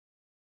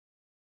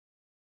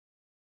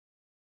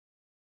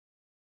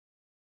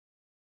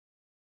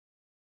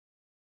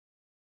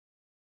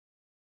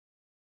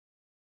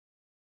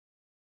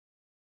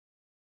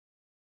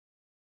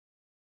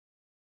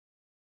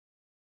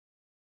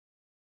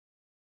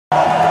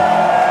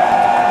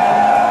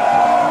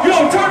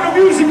Yo, turn the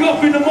music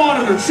up in the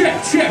monitor.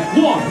 Check, check.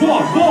 1, 1,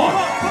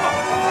 1.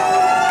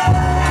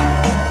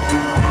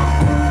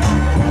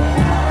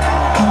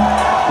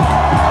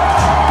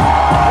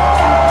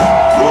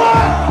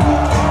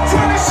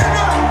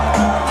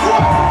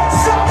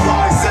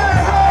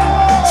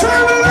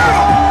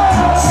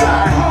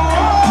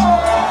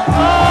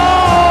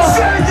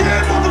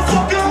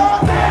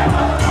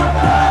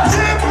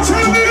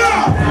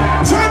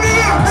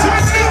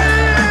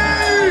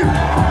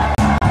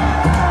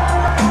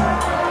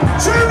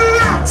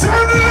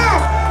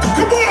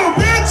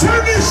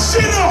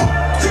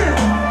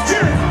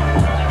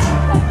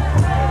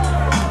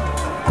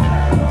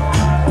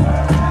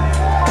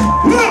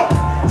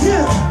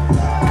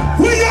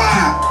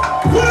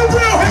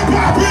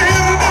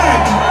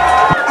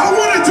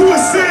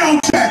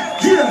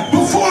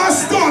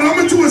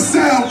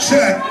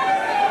 Check.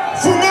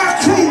 For my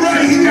crew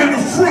right here in the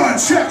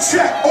front, check,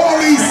 check. All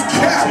these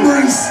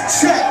cameras,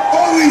 check.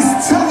 All these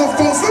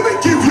telephones. Let me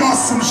give y'all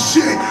some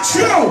shit.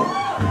 Yo!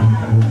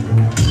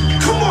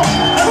 Come on!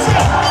 Let's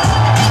go!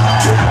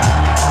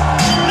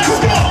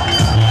 Come on!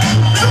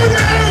 Throw your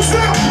hands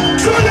up!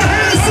 Throw your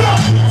hands up!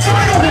 Throw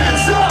your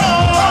hands up!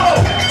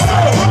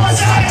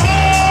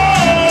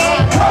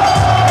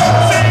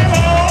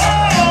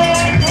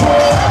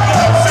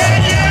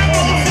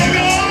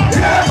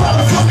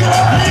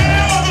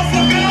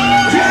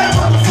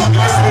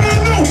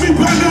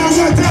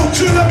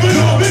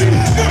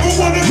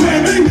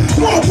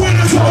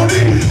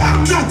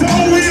 I'm not the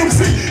only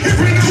MC. If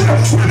in the real,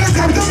 when I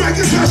got the mic,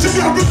 it's not your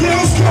rapper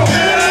girls go.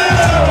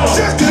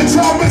 Just that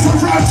y'all mess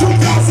around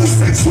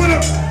 2006 with a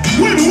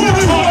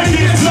party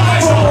is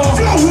live.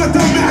 Flow with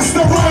the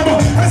master rhymer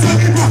as I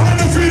get behind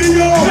the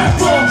video.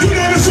 You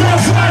know the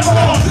show's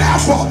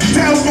Lapper.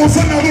 Down goes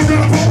another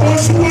rapper on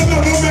to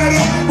another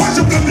matter. Watch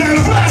up the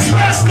data. Blast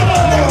master.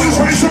 Now this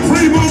race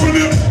supreme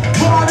moving it.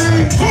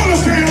 Body. Call the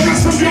KRS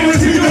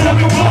security to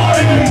like a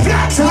party.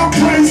 Flat top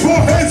praise for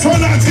heads on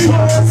our team.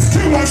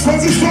 Too much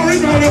was a story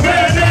about a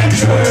bad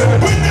nature.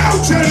 But now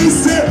Jenny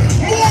said,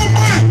 more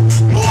mic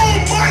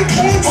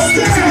on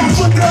stage.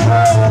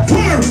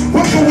 Put her,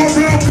 walk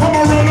around, come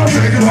around a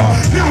regular.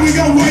 Now we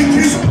got white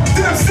kids,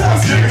 them stuff,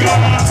 nigga.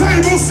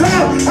 Table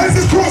serve as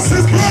the cross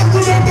is blood.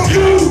 Remember,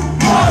 you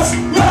must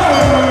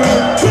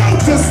learn. Build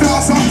the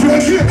stars, I'm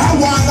drinking. How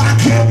I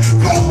like it.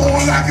 Go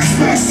on like a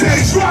space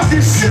stage.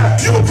 Rockin' shit.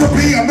 You could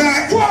be a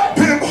Mac,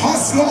 pimp,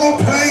 hustler, or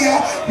player.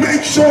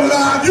 Make sure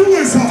live you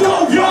is a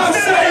go, y'all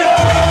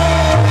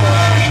say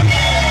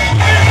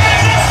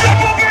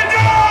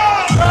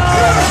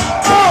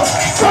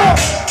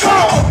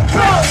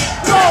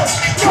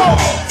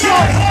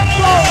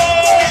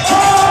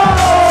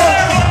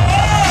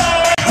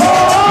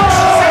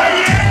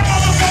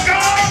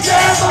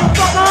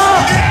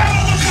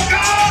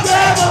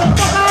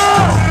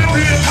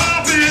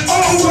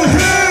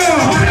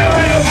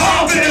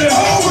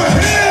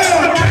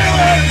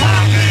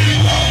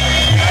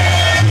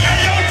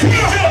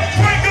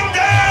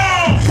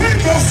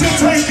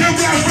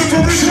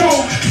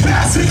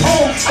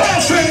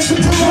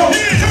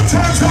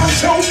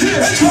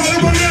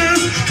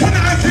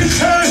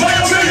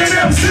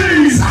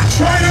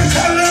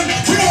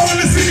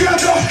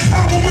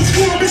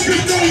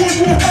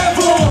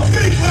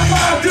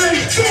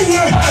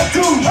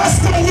I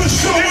stole the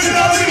show and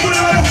I live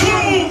without a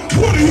clue.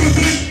 What do you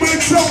think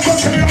makes up a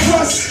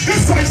KRS?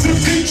 It's like some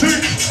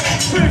teaching.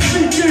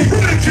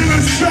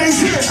 Ridiculous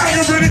space. I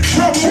am ready to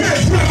trouble.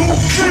 Rebel,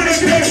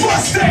 renegade,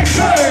 Mustang,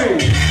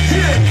 hey.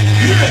 Yeah,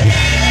 yeah.